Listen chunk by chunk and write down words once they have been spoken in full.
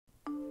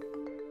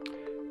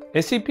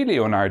SAP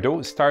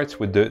Leonardo starts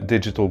with the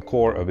digital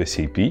core of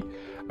SAP,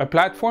 a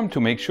platform to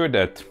make sure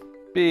that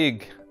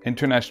big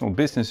international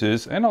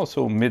businesses and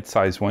also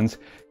mid-sized ones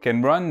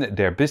can run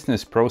their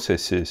business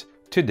processes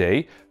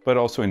today, but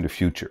also in the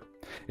future.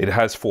 It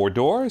has 4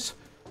 doors: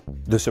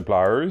 the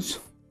suppliers,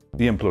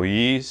 the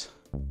employees,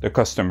 the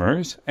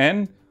customers,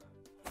 and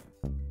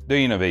the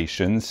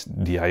innovations,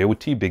 the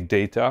IoT, big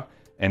data,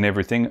 and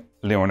everything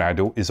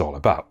Leonardo is all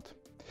about.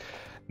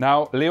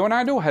 Now,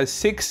 Leonardo has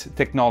 6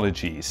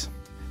 technologies.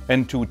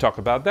 And to talk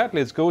about that,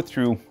 let's go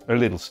through a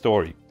little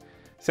story.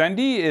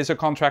 Sandy is a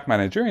contract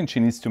manager and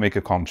she needs to make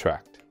a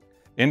contract.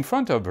 In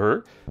front of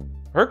her,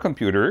 her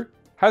computer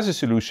has a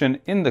solution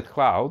in the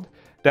cloud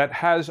that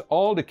has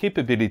all the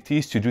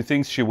capabilities to do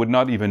things she would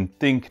not even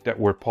think that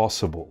were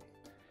possible.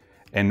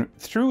 And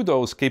through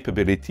those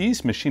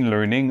capabilities, machine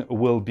learning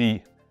will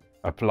be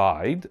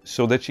applied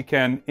so that she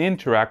can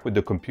interact with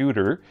the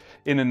computer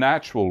in a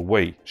natural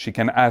way. She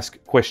can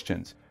ask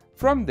questions.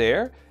 From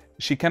there,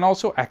 she can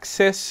also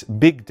access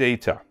big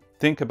data.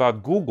 Think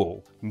about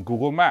Google and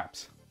Google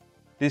Maps.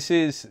 This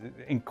is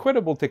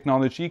incredible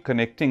technology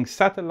connecting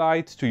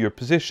satellites to your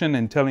position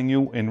and telling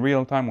you in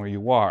real time where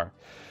you are.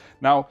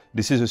 Now,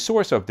 this is a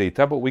source of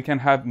data, but we can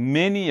have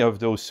many of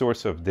those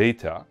sources of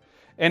data.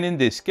 And in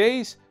this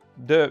case,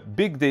 the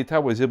big data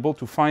was able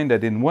to find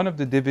that in one of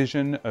the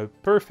divisions, a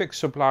perfect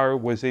supplier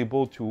was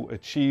able to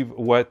achieve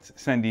what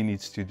Sandy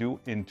needs to do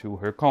into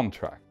her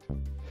contract.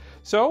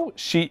 So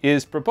she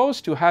is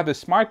proposed to have a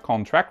smart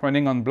contract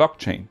running on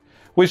blockchain,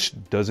 which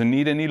doesn't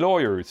need any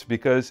lawyers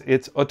because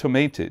it's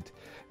automated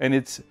and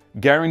it's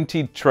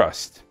guaranteed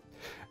trust.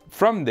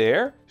 From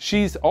there,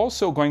 she's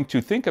also going to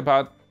think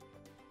about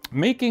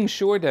making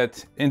sure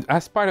that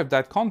as part of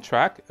that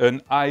contract,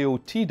 an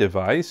IoT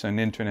device, an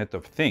Internet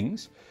of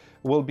Things,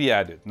 will be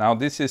added. Now,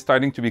 this is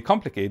starting to be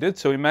complicated.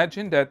 So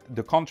imagine that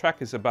the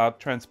contract is about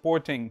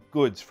transporting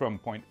goods from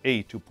point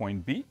A to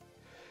point B.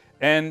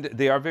 And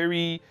they are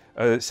very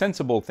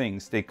sensible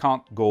things. They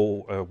can't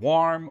go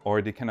warm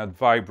or they cannot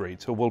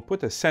vibrate. So we'll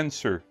put a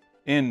sensor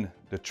in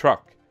the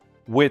truck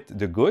with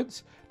the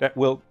goods that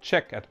will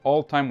check at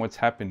all time what's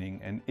happening.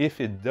 And if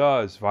it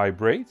does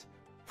vibrate,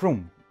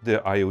 vroom, the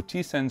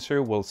IoT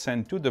sensor will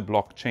send to the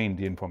blockchain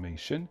the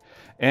information.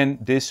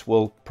 And this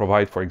will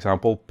provide, for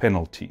example,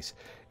 penalties.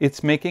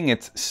 It's making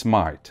it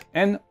smart.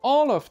 And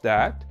all of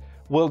that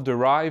will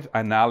derive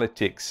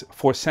analytics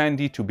for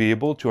Sandy to be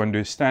able to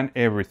understand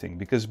everything,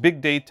 because big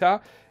data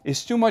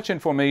is too much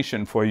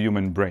information for a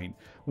human brain.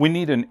 We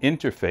need an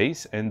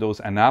interface, and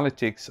those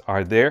analytics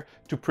are there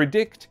to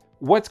predict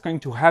what's going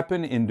to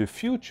happen in the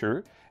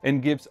future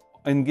and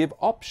give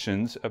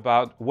options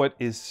about what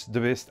is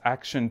the best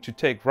action to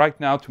take right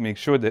now to make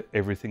sure that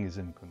everything is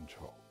in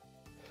control.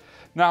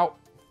 Now,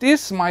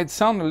 this might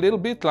sound a little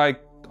bit like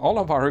all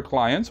of our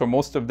clients, or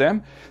most of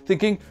them,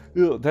 thinking,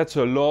 that's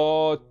a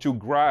lot to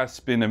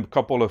grasp in a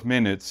couple of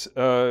minutes.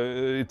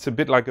 It's a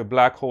bit like a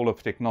black hole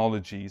of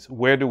technologies.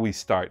 Where do we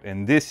start?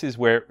 And this is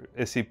where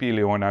SAP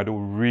Leonardo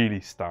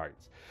really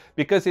starts.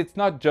 Because it's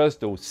not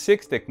just those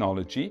 6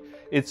 technologies,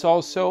 it's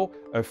also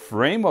a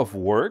frame of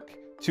work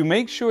to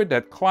make sure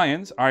that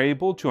clients are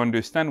able to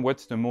understand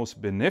what's the most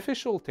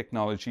beneficial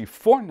technology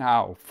for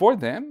now, for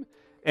them,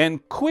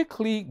 and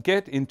quickly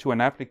get into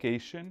an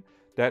application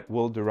that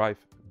will derive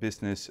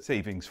business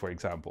savings, for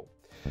example.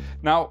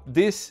 Now,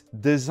 this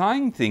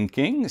design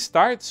thinking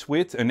starts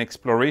with an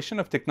exploration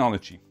of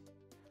technology.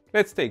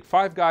 Let's take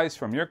 5 guys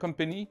from your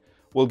company.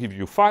 We'll give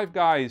you 5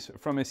 guys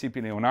from SAP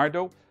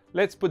Leonardo.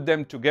 Let's put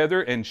them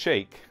together and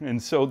shake,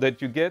 and so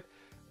that you get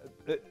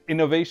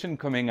innovation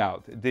coming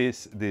out.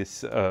 This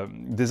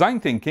design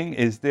thinking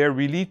is there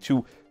really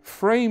to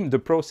frame the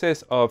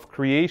process of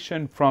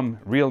creation from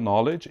real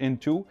knowledge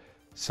into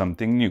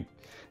something new.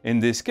 In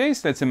this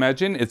case, let's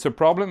imagine it's a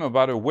problem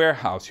about a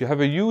warehouse. You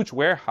have a huge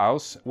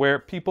warehouse where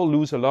people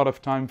lose a lot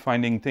of time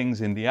finding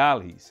things in the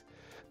alleys.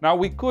 Now,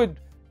 we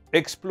could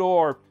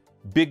explore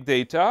big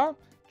data,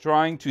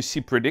 trying to see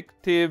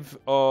predictive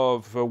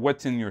of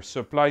what's in your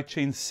supply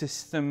chain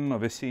system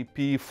of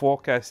SAP,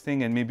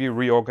 forecasting and maybe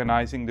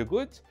reorganizing the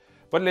goods.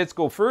 But let's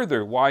go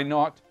further. Why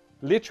not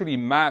literally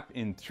map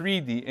in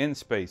 3D in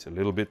space, a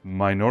little bit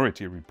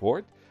Minority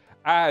Report,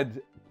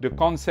 add the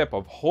concept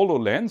of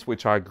HoloLens,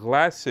 which are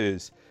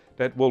glasses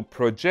that will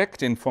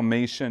project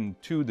information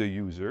to the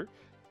user.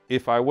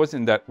 If I was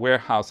in that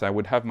warehouse, I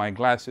would have my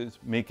glasses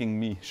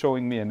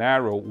showing me an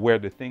arrow where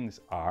the things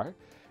are,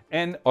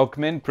 and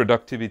augment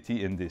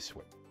productivity in this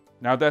way.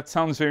 Now, that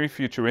sounds very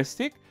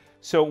futuristic.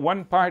 So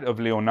one part of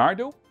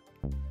Leonardo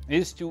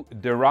is to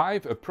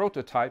derive a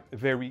prototype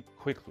very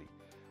quickly.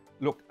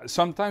 Look,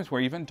 sometimes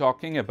we're even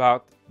talking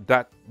about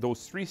that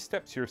those 3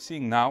 steps you're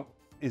seeing now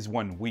is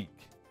 1 week.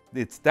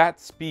 It's that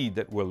speed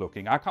that we're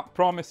looking. I can't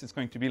promise it's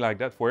going to be like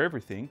that for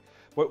everything,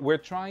 but we're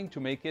trying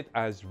to make it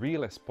as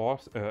real as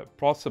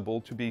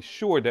possible to be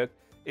sure that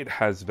it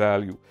has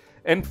value.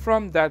 And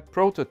from that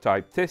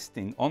prototype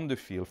testing on the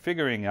field,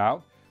 figuring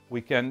out, we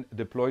can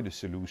deploy the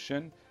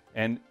solution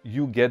and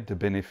you get the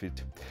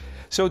benefit.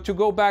 So to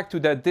go back to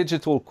that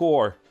digital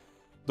core,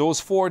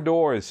 Those 4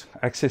 doors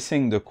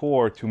accessing the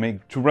core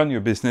to run your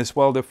business,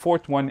 well, the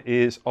fourth one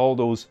is all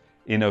those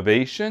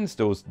innovations,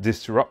 those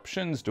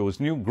disruptions, those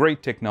new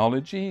great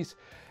technologies.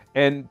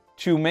 And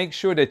to make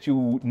sure that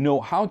you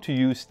know how to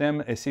use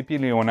them, SAP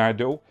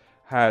Leonardo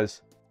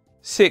has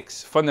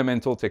 6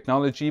 fundamental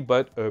technology,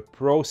 but a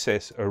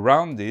process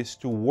around this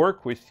to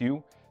work with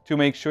you to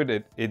make sure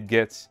that it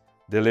gets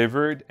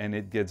delivered and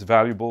it gets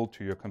valuable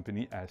to your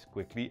company as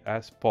quickly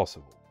as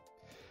possible.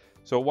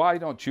 So why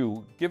don't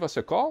you give us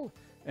a call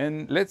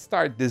and let's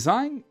start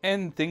design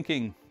and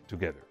thinking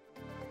together.